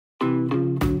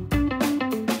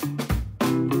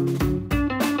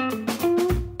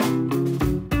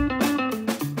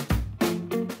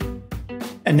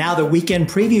And now the weekend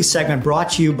preview segment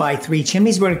brought to you by Three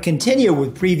Chimneys. We're going to continue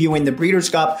with previewing the Breeders'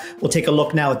 Cup. We'll take a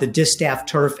look now at the Distaff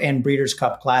Turf and Breeders'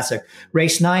 Cup Classic.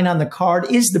 Race 9 on the card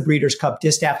is the Breeders' Cup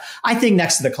Distaff. I think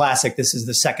next to the Classic, this is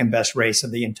the second best race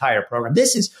of the entire program.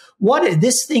 This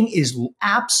thing is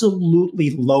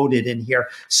absolutely loaded in here.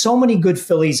 So many good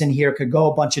fillies in here, could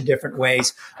go a bunch of different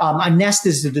ways. Nest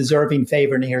is the deserving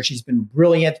favorite in here. She's been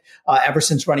brilliant ever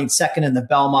since running second in the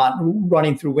Belmont,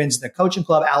 running through wins in the Coaching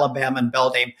Club, Alabama, and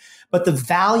Beldame. But the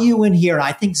value in here, and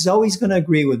I think Zoe's going to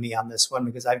agree with me on this one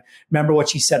because I remember what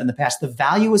she said in the past, the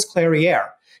value is Clairiere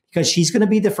because she's going to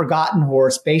be the forgotten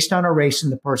horse based on her race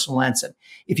in the Personal Ensign.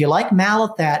 If you like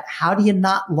Malathat, how do you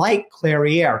not like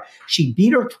Clairiere? She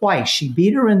beat her twice. She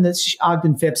beat her in the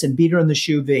Ogden Phipps and beat her in the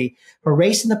Shoe V. Her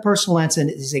race in the Personal Ensign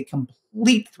is a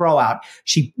complete throwout.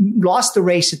 She lost the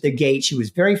race at the gate. She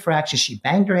was very fractious. She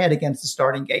banged her head against the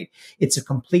starting gate. It's a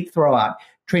complete throwout.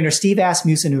 Trainer Steve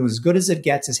Asmussen, who is as good as it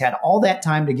gets, has had all that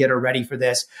time to get her ready for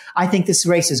this. I think this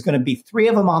race is going to be 3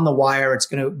 of them on the wire. It's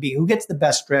going to be who gets the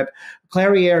best trip.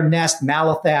 Clairiere, Nest,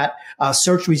 Malathat,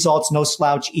 search results, no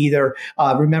slouch either.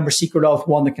 Remember, Secret Oath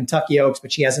won the Kentucky Oaks,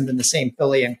 but she hasn't been the same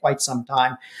filly in quite some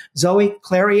time. Zoe,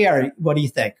 Clairiere, what do you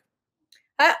think?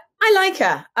 I like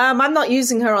her. I'm not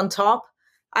using her on top.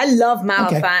 I love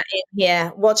Malathat in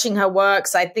here. Watching her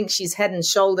works, I think she's head and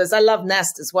shoulders. I love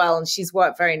Nest as well, and she's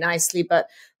worked very nicely. But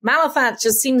Malathat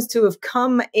just seems to have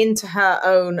come into her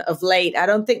own of late. I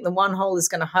don't think the one hole is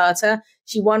going to hurt her.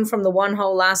 She won from the one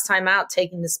hole last time out,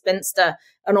 taking the spinster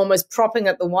and almost propping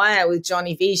at the wire with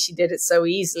Johnny V. She did it so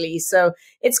easily. So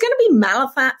it's going to be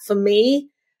Malathat for me.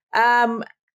 I'm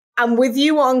with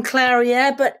you on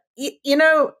Clairiere, but you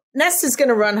know, Nest is going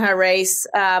to run her race.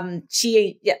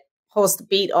 Horse to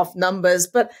beat off numbers,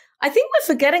 but I think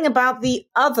we're forgetting about the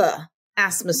other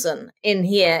Asmussen in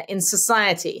here in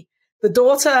society. The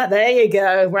daughter, there you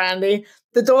go, Randy,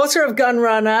 the daughter of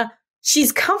Gunrunner.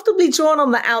 She's comfortably drawn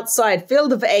on the outside,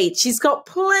 field of 8. She's got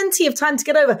plenty of time to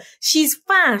get over. She's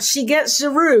fast. She gets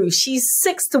Giroux. She's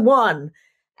 6-1.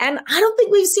 And I don't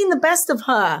think we've seen the best of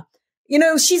her. You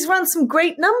know, she's run some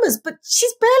great numbers, but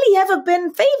she's barely ever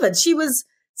been favored. She was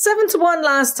 7-1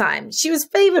 last time. She was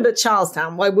favored at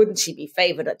Charlestown. Why wouldn't she be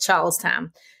favored at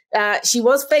Charlestown? She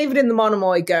was favored in the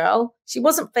Monomoy Girl. She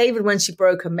wasn't favored when she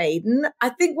broke her maiden. I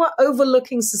think we're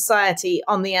overlooking society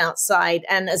on the outside.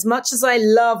 And as much as I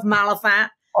love Malathat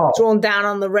drawn down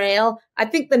on the rail, I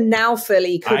think the Now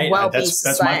filly could be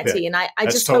society. And I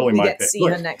just totally hope we get to see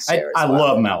her next year. I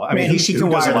love Malathat. I mean, she can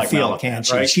wire the field, can't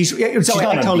she? Right?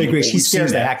 I totally agree. She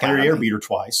scares the heck out of me. Clairiere beat her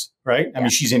twice, right? I mean,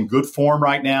 she's in good form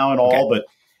right now and all, but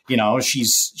you know,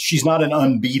 she's not an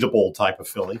unbeatable type of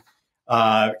filly.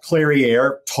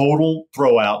 Clairiere, total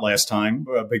throwout last time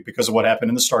because of what happened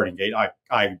in the starting gate.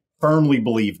 I firmly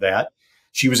believe that.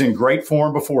 She was in great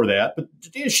form before that, but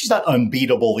she's not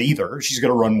unbeatable either. She's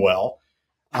going to run well.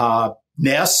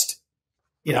 Nest,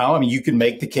 you know, I mean, you can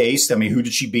make the case. I mean, who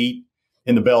did she beat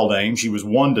in the Beldame? She was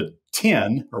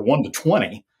 1-10 or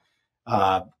 1-20.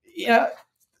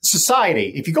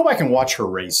 Society, if you go back and watch her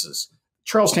races,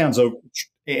 Charlestown's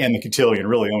and the Cotillion,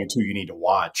 really the only 2 you need to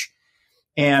watch.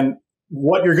 And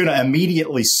what you're going to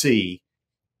immediately see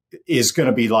is going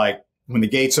to be like, when the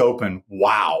gates open,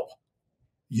 wow,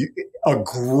 you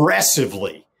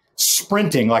aggressively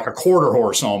sprinting like a quarter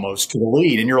horse almost to the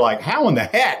lead. And you're like, how in the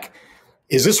heck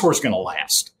is this horse going to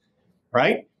last?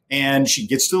 Right? And she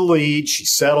gets to the lead, she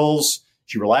settles,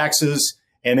 she relaxes.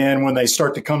 And then when they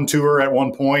start to come to her at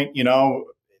one point, you know,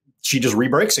 she just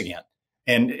re-breaks again.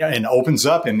 And opens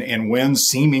up and wins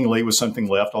seemingly with something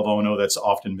left, although I know that's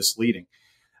often misleading.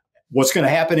 What's going to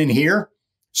happen in here?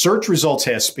 Search results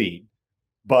has speed.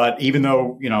 But even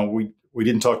though, you know, we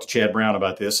didn't talk to Chad Brown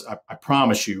about this, I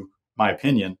promise you my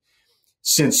opinion.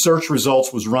 Since search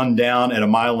results was run down at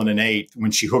 1 1/8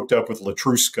 when she hooked up with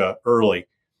Latruska early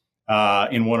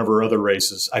in one of her other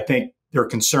races, I think they're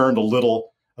concerned a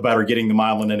little about her getting the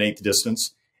 1 1/8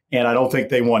 distance. And I don't think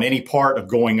they want any part of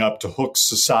going up to hook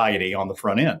society on the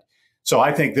front end. So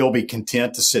I think they'll be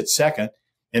content to sit second.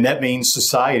 And that means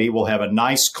society will have a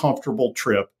nice, comfortable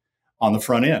trip on the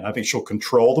front end. I think she'll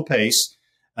control the pace.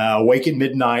 Wake at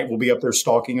Midnight will be up there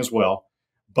stalking as well.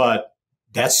 But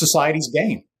that's society's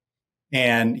game.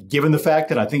 And given the fact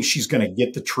that I think she's going to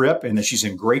get the trip and that she's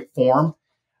in great form,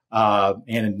 and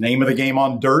the name of the game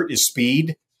on dirt is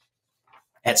speed,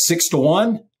 at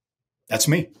 6-1, that's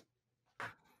me.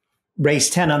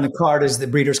 Race 10 on the card is the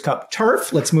Breeders' Cup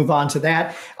Turf. Let's move on to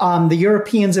that. The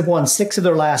Europeans have won 6 of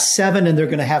their last 7, and they're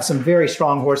going to have some very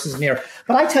strong horses in here.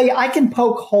 But I tell you, I can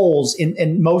poke holes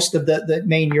in most of the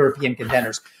main European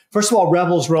contenders. First of all,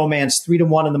 Rebels Romance,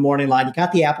 3-1 in the morning line. You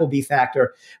got the Appleby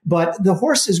factor, but the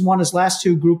horse has won his last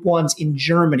 2 Group 1s in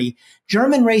Germany.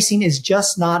 German racing is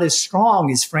just not as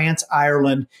strong as France,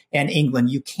 Ireland, and England.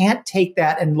 You can't take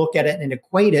that and look at it and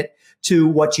equate it to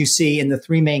what you see in the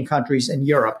 3 main countries in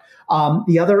Europe.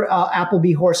 The other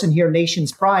Appleby horse in here,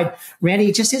 Nation's Pride, Randy,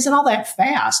 it just isn't all that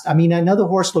fast. I mean, another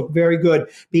horse looked very good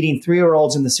beating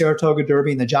 3-year-olds in the Saratoga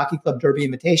Derby and the Jockey Club Derby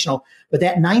Invitational, but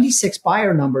that 96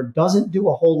 buyer number doesn't do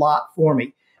a whole lot for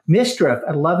me. Misdrift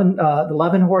at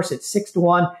 11 horse at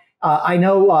 6-1. I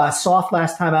know Soft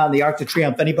last time out in the Arc de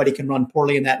Triomphe, anybody can run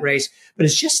poorly in that race, but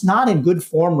it's just not in good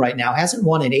form right now. Hasn't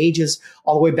won in ages,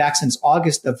 all the way back since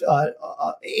August 18th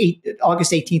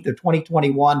of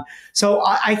 2021. So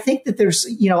I think that there's,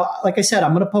 like I said,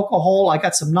 I'm going to poke a hole. I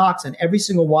got some knocks in every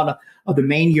single one of the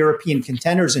main European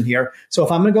contenders in here. So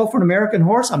if I'm going to go for an American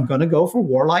horse, I'm going to go for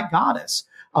Warlike Goddess.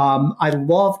 I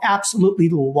absolutely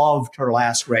loved her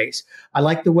last race. I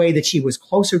like the way that she was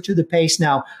closer to the pace.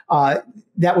 Now,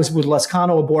 that was with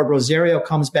Lescano aboard. Rosario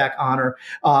comes back on her.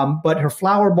 But her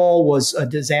Flower Bowl was a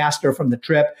disaster from the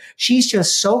trip. She's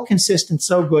just so consistent,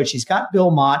 so good. She's got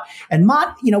Bill Mott. And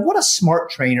Mott, what a smart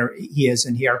trainer he is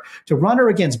in here. To run her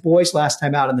against boys last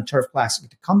time out in the Turf Classic,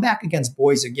 to come back against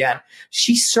boys again,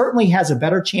 she certainly has a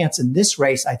better chance in this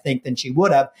race, I think, than she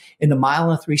would have in the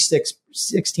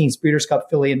 1.316 Breeders' Cup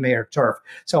Filly and Mare Turf.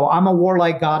 So I'm a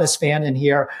Warlike Goddess fan in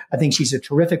here. I think she's a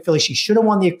terrific filly. She should have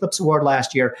won the Eclipse Award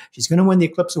last year. She's going to win the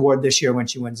Eclipse Award this year when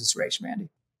she wins this race, Randy.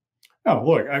 Oh,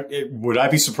 look, would I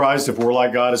be surprised if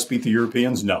Warlike Goddess beat the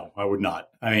Europeans? No, I would not.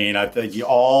 I mean, I think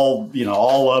all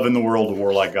love in the world of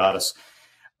Warlike Goddess.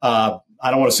 I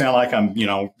don't want to sound like I'm,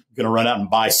 going to run out and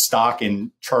buy stock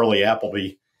in Charlie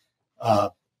Appleby.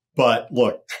 But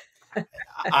look,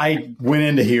 I went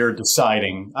into here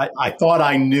deciding, I thought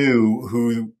I knew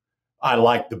who I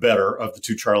liked the better of the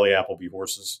 2 Charlie Appleby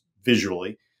horses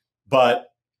visually, but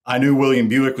I knew William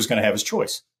Buick was going to have his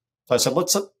choice. So I said,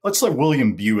 let's let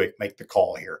William Buick make the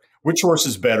call here. Which horse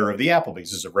is better of the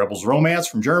Applebys? Is it Rebels Romance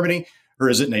from Germany, or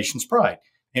is it Nation's Pride?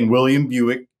 And William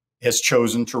Buick has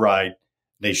chosen to ride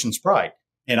Nation's Pride.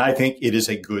 And I think it is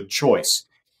a good choice.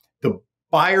 The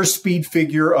buyer speed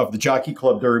figure of the Jockey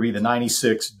Club Derby, the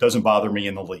 96, doesn't bother me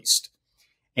in the least.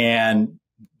 And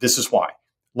this is why.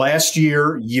 Last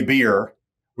year, Yibir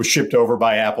was shipped over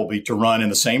by Appleby to run in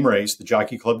the same race, the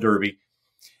Jockey Club Derby,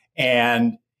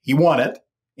 and he won it,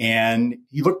 and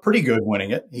he looked pretty good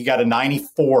winning it. He got a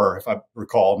 94, if I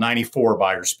recall, 94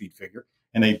 buyer speed figure,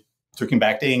 and they took him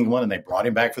back to England, and they brought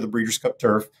him back for the Breeders' Cup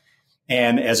Turf.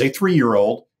 And as a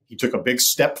 3-year-old, he took a big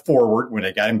step forward when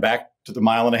they got him back to the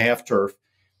 1.5-mile turf,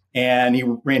 and he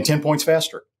ran 10 points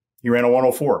faster. He ran a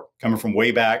 104, coming from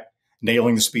way back,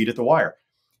 nailing the speed at the wire.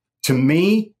 To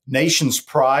me, Nation's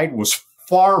Pride was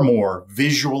far more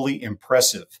visually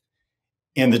impressive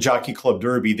in the Jockey Club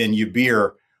Derby than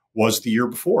Yibir was the year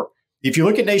before. If you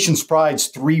look at Nation's Pride's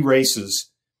 3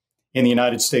 races in the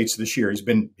United States this year, he's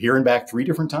been here and back 3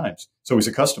 different times, so he's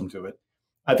accustomed to it.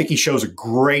 I think he shows a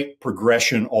great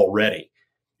progression already.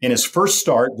 In his first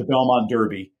start, the Belmont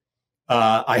Derby,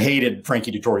 I hated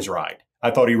Frankie Dettori's ride.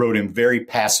 I thought he rode him very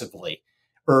passively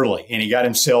early, and he got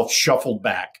himself shuffled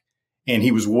back, and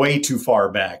he was way too far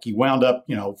back. He wound up,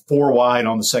 4 wide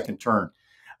on the second turn.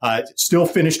 Still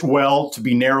finished well to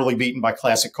be narrowly beaten by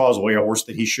Classic Causeway, a horse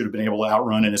that he should have been able to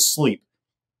outrun in his sleep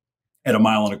at 1.25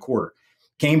 miles.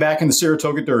 Came back in the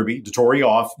Saratoga Derby, Dettori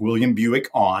off, William Buick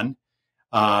on.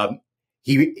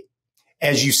 He,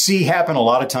 as you see happen a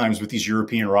lot of times with these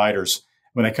European riders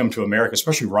when they come to America,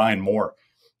 especially Ryan Moore,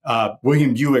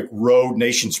 William Buick rode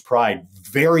Nation's Pride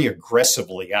very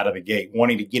aggressively out of the gate,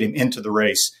 wanting to get him into the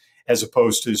race as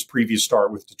opposed to his previous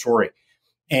start with Dettori.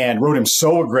 And rode him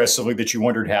so aggressively that you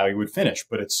wondered how he would finish.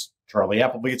 But it's Charlie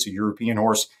Appleby. It's a European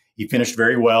horse. He finished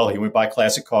very well. He went by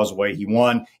Classic Causeway. He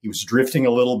won. He was drifting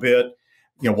a little bit,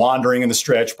 wandering in the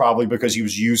stretch, probably because he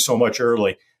was used so much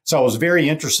early. So I was very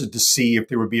interested to see if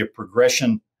there would be a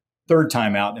progression third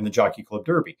time out in the Jockey Club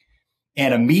Derby.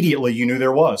 And immediately you knew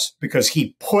there was, because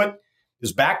he put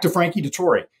his back to Frankie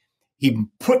Dettori. He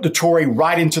put Dettori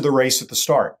right into the race at the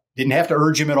start. Didn't have to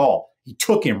urge him at all. He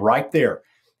took him right there.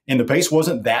 And the pace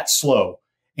wasn't that slow.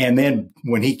 And then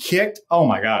when he kicked, oh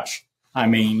my gosh. I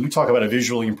mean, you talk about a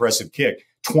visually impressive kick.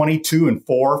 22 and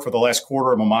 4 for the last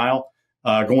quarter of a mile,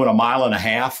 going 1.5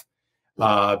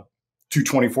 miles,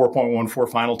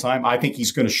 224.14 final time. I think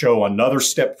he's going to show another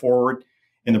step forward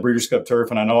in the Breeders' Cup Turf.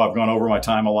 And I know I've gone over my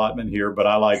time allotment here, but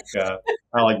I like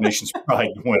Nation's Pride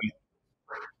to win.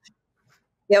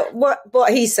 Yeah,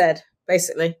 what he said,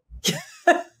 basically.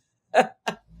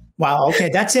 Wow. Okay.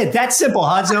 That's it. That's simple,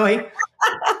 huh, Zoe?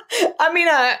 I I mean,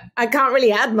 I can't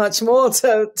really add much more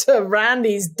to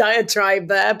Randy's diatribe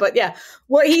there, but yeah,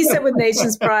 what he said with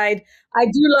Nation's Pride, I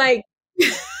do like.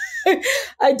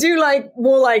 I do like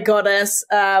Walleye Goddess.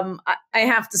 I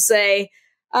have to say,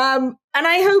 and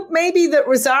I hope maybe that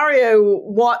Rosario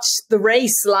watched the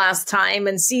race last time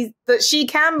and see that she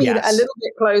can be a little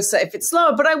bit closer if it's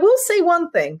slower. But I will say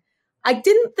one thing: I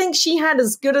didn't think she had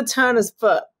as good a turn as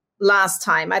foot last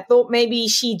time. I thought maybe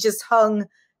she just hung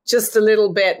just a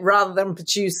little bit rather than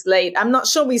produced late. I'm not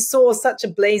sure we saw such a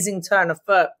blazing turn of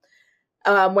foot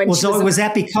when. Well, so was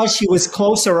that because she was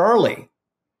closer early?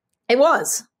 It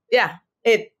was, yeah.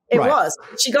 It was.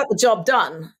 She got the job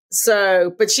done.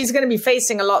 So, but she's going to be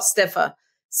facing a lot stiffer.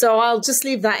 So I'll just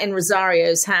leave that in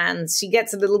Rosario's hands. She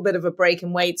gets a little bit of a break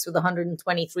in weights with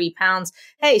 123 pounds.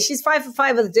 Hey, she's 5 for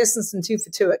 5 at the distance and 2 for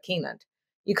 2 at Keeneland.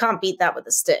 You can't beat that with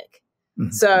a stick.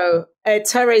 Mm-hmm. So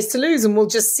it's her race to lose, and we'll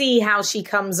just see how she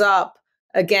comes up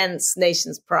against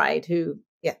Nation's Pride, who,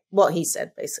 what he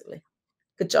said, basically.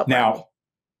 Good job. Now,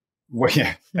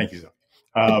 thank you.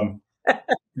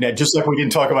 Now, just like we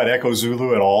didn't talk about Echo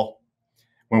Zulu at all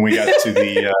when we got to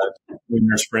the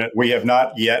winner sprint, we have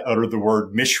not yet uttered the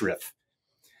word Mishriff.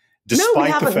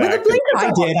 Despite the fact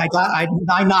that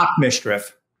I knocked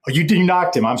Mishriff. Oh, you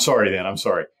knocked him. I'm sorry. Then I'm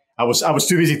sorry. I was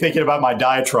too busy thinking about my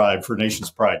diatribe for Nation's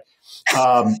Pride.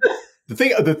 The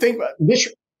thing,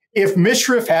 if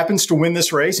Mishriff happens to win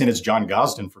this race, and it's John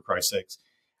Gosden for Christ's sakes,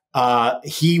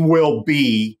 he will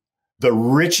be the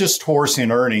richest horse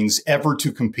in earnings ever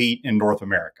to compete in North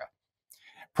America,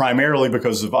 primarily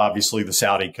because of obviously the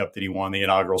Saudi Cup that he won, the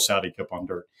inaugural Saudi Cup on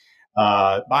dirt.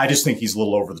 I just think he's a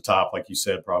little over the top, like you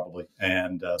said, probably.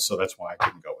 And so that's why I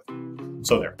couldn't go with him.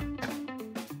 So there.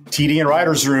 TD and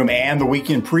Writer's Room and the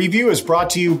Weekend Preview is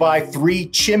brought to you by Three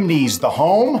Chimneys, the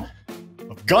home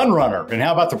of Gun Runner. And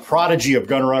how about the prodigy of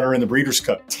Gun Runner in the Breeders'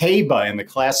 Cup? Taba in the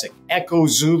Classic, Echo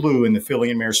Zulu in the Filly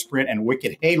and Mare Sprint, and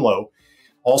Wicked Halo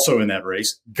also in that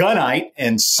race. Gunite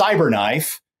and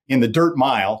Cyberknife in the Dirt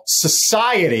Mile.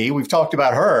 Society, we've talked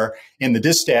about her in the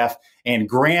Distaff, and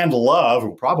Grand Love,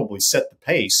 who probably set the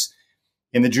pace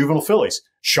in the Juvenile Fillies.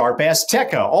 Sharp Ass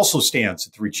Tekka also stands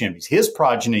at Three Chimneys, his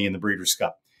progeny in the Breeders'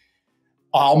 Cup.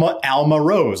 Alma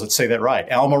Rose, let's say that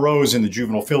right. Alma Rose in the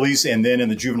Juvenile Fillies, and then in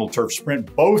the Juvenile Turf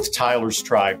Sprint, both Tyler's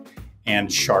Tribe and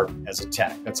Sharp as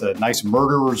Attack. That's a nice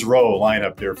murderer's row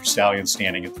lineup there for stallions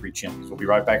standing at Three Chimneys. We'll be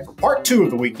right back for part 2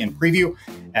 of the Weekend Preview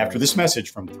after this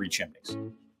message from Three Chimneys.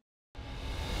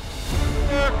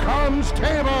 Here comes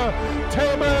Taba.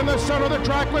 Taba in the center of the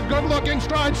track with good-looking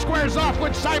strides. Squares off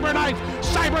with Cyberknife.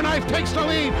 Cyberknife takes the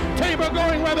lead. Taba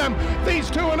going with him. These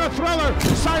two in a thriller.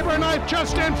 Cyberknife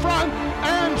just in front.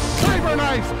 And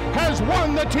Cyberknife has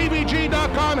won the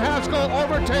TVG.com Haskell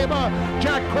over Taba.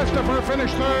 Jack Christopher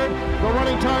finished third. The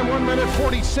running time 1 minute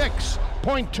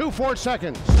 46.24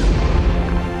 seconds.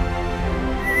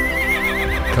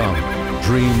 Come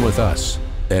dream with us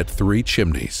at Three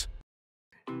Chimneys.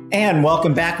 And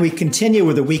welcome back. We continue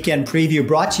with the Weekend Preview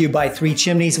brought to you by Three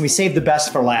Chimneys, and we saved the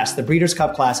best for last, the Breeders'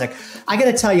 Cup Classic. I got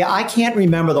to tell you, I can't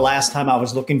remember the last time I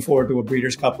was looking forward to a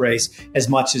Breeders' Cup race as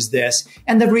much as this.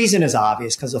 And the reason is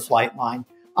obvious, because of Flightline.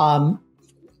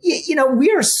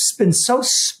 We are been so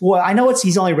spoiled. I know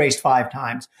he's only raced 5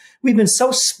 times. We've been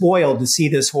so spoiled to see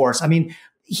this horse. I mean,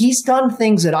 he's done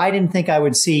things that I didn't think I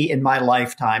would see in my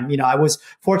lifetime. I was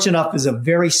fortunate enough as a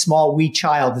very small, wee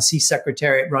child to see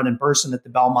Secretariat run in person at the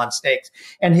Belmont Stakes.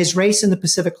 And his race in the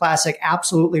Pacific Classic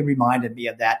absolutely reminded me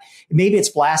of that. Maybe it's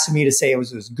blasphemy to say it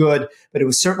was good, but it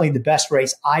was certainly the best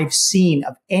race I've seen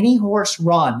of any horse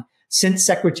run since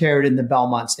Secretariat in the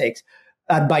Belmont Stakes.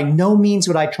 By no means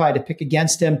would I try to pick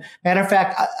against him. Matter of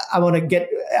fact, I want to get,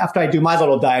 after I do my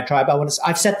little diatribe,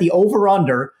 I've set the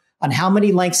over-under on how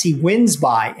many lengths he wins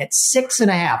by at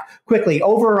 6.5. Quickly,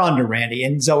 over or under, Randy?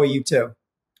 And Zoe, you too?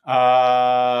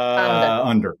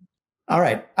 Under. All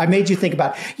right. I made you think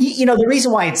about it. The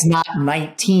reason why it's not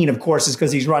 19, of course, is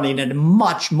because he's running in a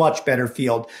much, much better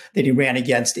field that he ran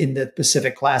against in the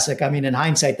Pacific Classic. I mean, in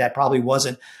hindsight, that probably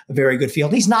wasn't a very good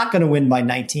field. He's not going to win by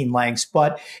 19 lengths,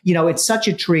 but, it's such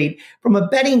a treat. From a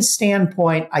betting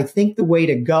standpoint, I think the way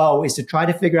to go is to try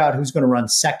to figure out who's going to run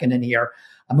second in here.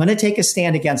 I'm going to take a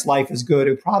stand against Life is Good,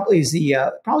 who probably is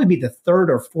probably be the 3rd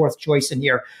or 4th choice in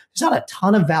here. There's not a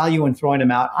ton of value in throwing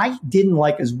him out. I didn't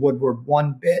like his Woodward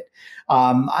one bit.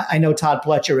 I know Todd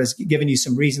Pletcher has given you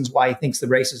some reasons why he thinks the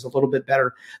race is a little bit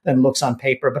better than it looks on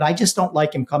paper, but I just don't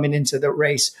like him coming into the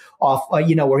race off,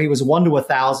 where he was 1 to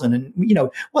 1,000 and,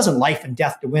 it wasn't life and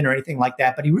death to win or anything like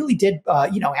that, but he really did,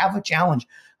 have a challenge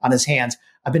on his hands.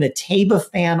 I've been a Taba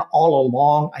fan all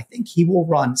along. I think he will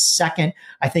run second.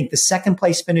 I think the second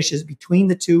place finishes between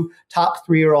the two top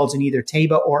 3-year-olds in either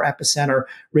Taba or Epicenter.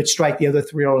 Rich Strike, the other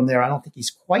 3-year-old in there. I don't think he's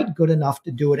quite good enough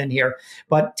to do it in here.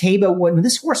 But Taba, when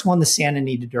this horse won the Santa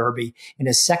Anita Derby in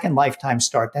his second lifetime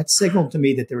start, that signaled to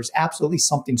me that there was absolutely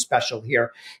something special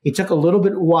here. He took a little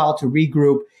bit of a while to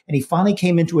regroup, and he finally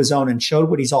came into his own and showed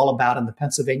what he's all about in the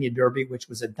Pennsylvania Derby, which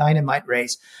was a dynamite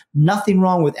race. Nothing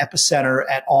wrong with Epicenter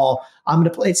at all. I'm going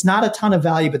to play. It's not a ton of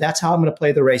value, but that's how I'm going to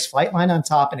play the race. Flightline on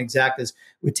top and exactas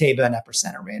with Taba and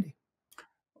Epicenter, Randy.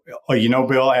 Oh, you know,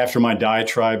 Bill, after my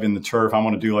diatribe in the turf, I'm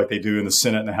going to do like they do in the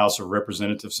Senate and the House of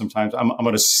Representatives sometimes. I'm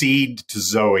going to cede to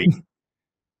Zoe.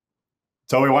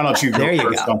 Zoe, why don't you go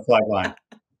first on Flightline?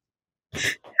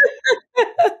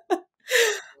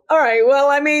 All right. Well,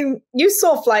 I mean, you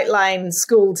saw Flightline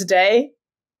school today,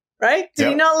 right? Did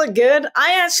he not look good?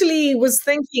 I actually was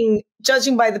thinking,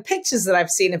 judging by the pictures that I've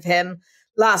seen of him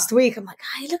last week, I'm like,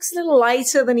 he looks a little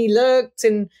lighter than he looked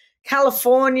in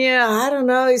California. I don't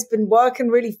know. He's been working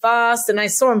really fast. And I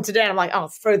saw him today. And I'm like, oh,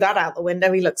 throw that out the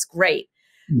window. He looks great.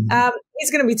 Mm-hmm.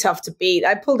 He's going to be tough to beat.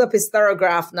 I pulled up his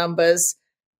Thoroughgraph numbers.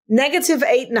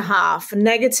 -8.5,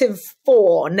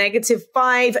 -4,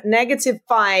 -5,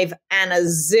 -5, and a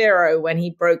 0 when he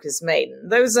broke his maiden.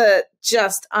 Those are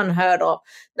just unheard of.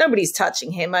 Nobody's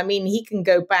touching him. I mean, he can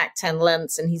go back 10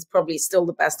 lengths and he's probably still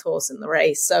the best horse in the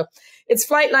race. So it's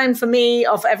Flightline for me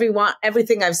of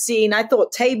everything I've seen. I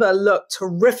thought Taba looked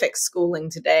terrific schooling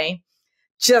today.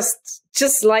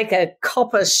 Just like a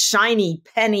copper shiny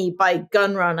penny by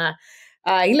Gunrunner.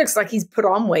 He looks like he's put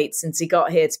on weight since he got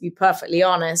here, to be perfectly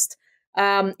honest.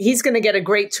 He's going to get a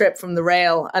great trip from the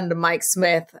rail under Mike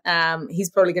Smith. He's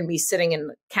probably going to be sitting in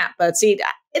the catbird seat.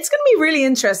 It's going to be really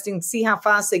interesting to see how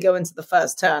fast they go into the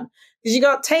first turn. Because you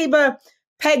got Taba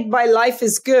pegged by Life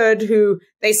is Good, who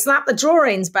they slapped the draw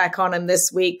reins back on him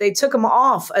this week. They took him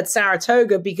off at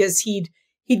Saratoga because he'd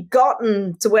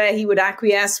gotten to where he would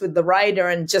acquiesce with the rider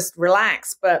and just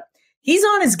relax. But he's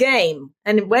on his game.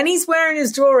 And when he's wearing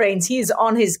his draw reins, he is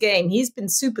on his game. He's been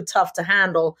super tough to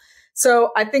handle.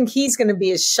 So I think he's going to be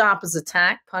as sharp as a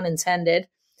tack, pun intended.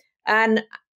 And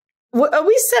what are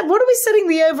we setting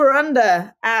the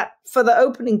over-under at for the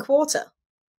opening quarter?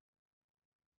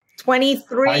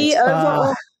 23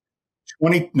 overall?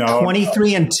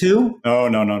 23 and 2?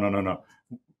 No.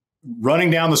 Running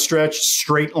down the stretch,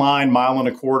 straight line,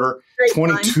 1.25 miles,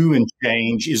 22 and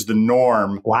change is the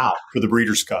norm. Wow. For the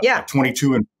Breeders' Cup. Yeah.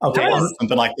 22 and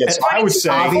something like this. I would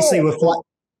say obviously with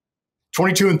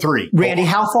 22 and 3. Randy,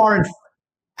 how far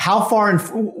in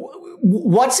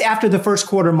what's after the first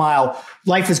quarter mile?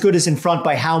 Life is Good is in front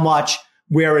by how much?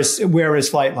 Where is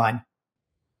Flightline?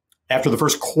 After the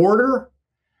first quarter,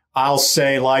 I'll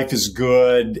say Life is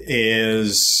Good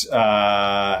is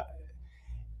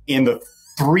in the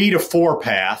 3 to 4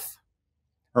 path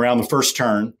around the first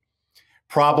turn,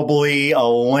 probably a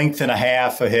length and a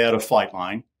half ahead of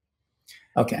Flightline.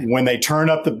 Okay. When they turn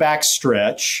up the back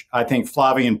stretch, I think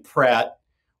Flavian Pratt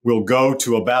will go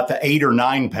to about the 8 or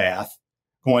 9 path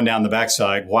going down the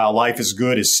backside, while Life is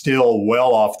Good is still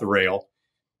well off the rail,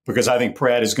 because I think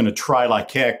Pratt is going to try like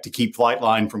heck to keep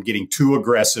Flightline from getting too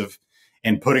aggressive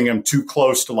and putting him too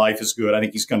close to Life is Good. I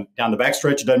think he's going down the back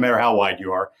stretch. It doesn't matter how wide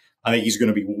you are. I think he's going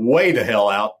to be way the hell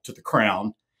out to the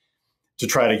crown to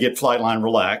try to get Flightline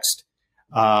relaxed.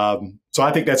 So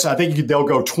I think they'll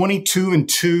go 22 and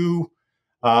 2,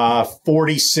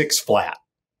 46 flat,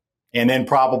 and then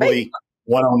probably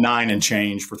 109 and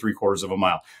change for 3/4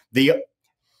 mile.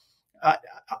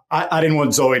 I didn't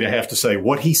want Zoe to have to say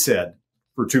what he said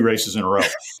for 2 races in a row.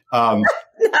 No.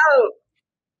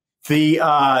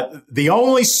 The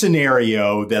only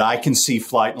scenario that I can see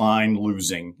Flightline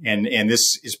losing, and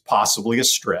this is possibly a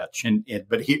stretch,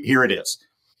 but here it is.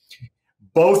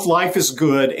 Both Life is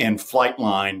Good and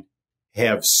Flightline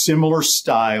have similar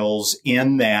styles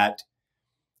in that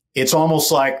it's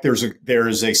almost like there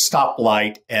is a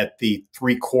stoplight at the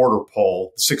 3/4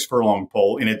 pole, 6 furlong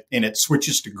pole, and it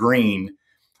switches to green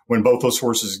when both those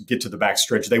horses get to the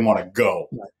backstretch. They want to go.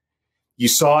 Right. You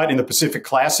saw it in the Pacific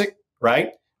Classic,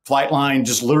 right? Flightline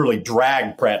just literally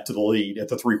dragged Pratt to the lead at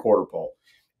the 3/4 pole.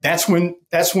 That's when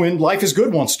Life is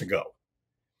Good wants to go.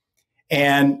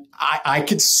 And I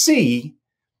could see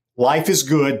Life is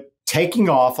Good taking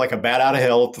off like a bat out of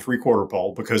hell at the 3/4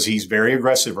 pole because he's very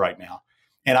aggressive right now.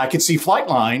 And I could see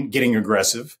Flightline getting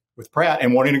aggressive with Pratt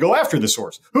and wanting to go after this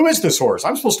horse. Who is this horse?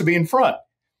 I'm supposed to be in front.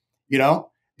 You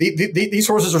know, these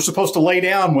horses are supposed to lay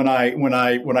down when I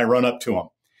run up to them.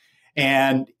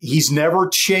 And he's never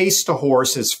chased a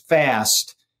horse as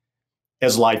fast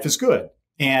as Life is Good.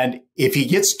 And if he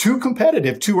gets too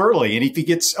competitive too early, and if he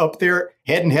gets up there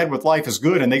head and head with Life is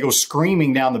Good, and they go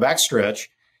screaming down the backstretch,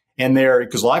 and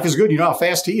because Life is Good, you know how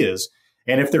fast he is.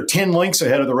 And if they're 10 lengths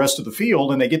ahead of the rest of the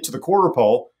field and they get to the quarter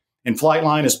pole, and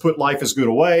Flightline has put Life is Good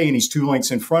away, and he's 2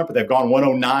 lengths in front, but they've gone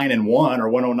 109-1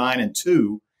 or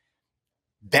 109-2,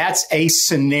 that's a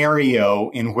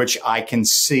scenario in which I can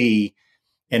see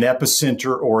an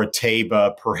Epicenter or a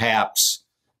Taiba perhaps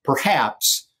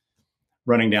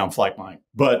running down Flightline.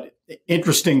 But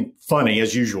interesting, funny,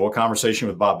 as usual, conversation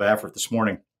with Bob Baffert this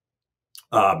morning.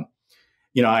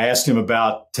 You know, I asked him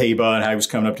about Taiba and how he was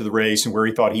coming up to the race and where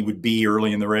he thought he would be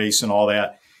early in the race and all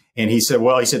that. And he said,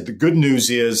 the good news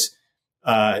is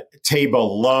Taiba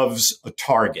loves a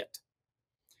target.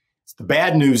 The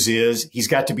bad news is he's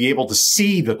got to be able to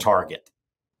see the target.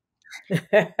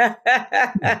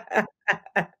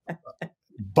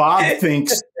 Bob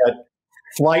thinks that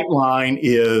Flightline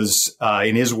is,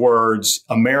 in his words,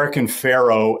 American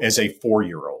Pharaoh as a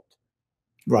 4-year-old.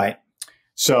 Right.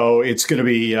 So it's going to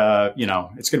be, it's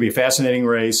going to be a fascinating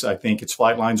race. I think it's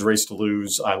Flightline's race to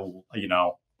lose. I'd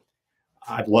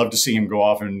love to see him go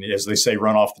off and, as they say,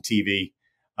 run off the TV.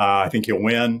 I think he'll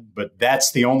win, but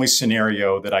that's the only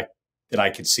scenario that I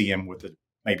could see him with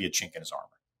maybe a chink in his armor.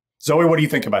 Zoe, what do you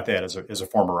think about that as a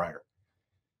former rider?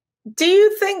 Do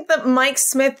you think that Mike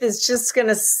Smith is just going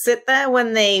to sit there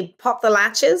when they pop the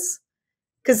latches?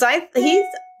 Because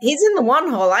he's in the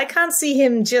one hole. I can't see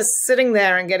him just sitting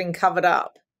there and getting covered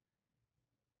up.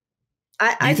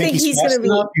 I think he's going to be.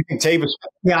 You think Tavis?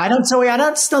 Yeah, I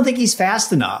just don't think he's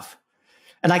fast enough.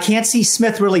 And I can't see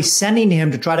Smith really sending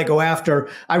him to try to go after.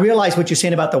 I realize what you're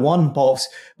saying about the one pulse,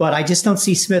 but I just don't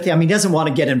see Smith. I mean, he doesn't want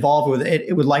to get involved with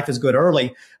it with Life is Good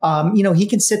early. He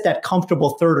can sit that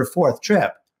comfortable third or fourth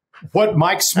trip. What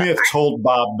Mike Smith told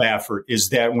Bob Baffert is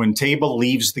that when Taiba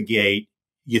leaves the gate,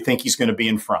 you think he's going to be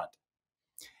in front.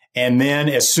 And then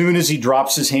as soon as he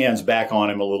drops his hands back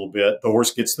on him a little bit, the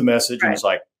horse gets the message and is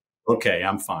like, okay,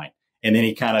 I'm fine. And then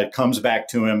he kind of comes back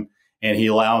to him and he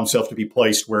allows himself to be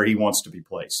placed where he wants to be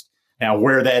placed. Now,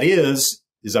 where that is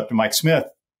up to Mike Smith.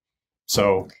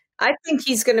 So I think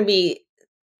he's going to be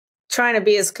trying to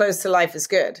be as close to Life is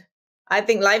Good. I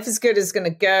think Life is Good is going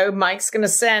to go. Mike's going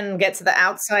to get to the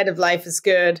outside of Life is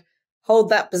Good, hold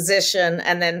that position,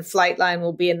 and then Flightline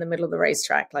will be in the middle of the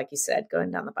racetrack, like you said,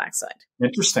 going down the backside.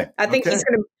 Interesting. I think he's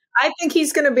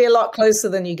going to be a lot closer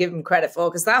than you give him credit for,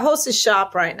 because that horse is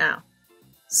sharp right now.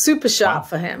 Super sharp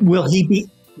for him. Will he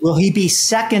be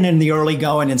second in the early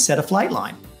going instead of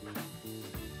Flightline?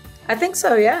 I think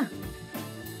so, yeah.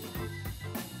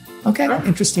 Okay,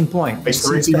 interesting point. Makes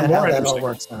the race even more interesting. That all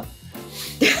works out.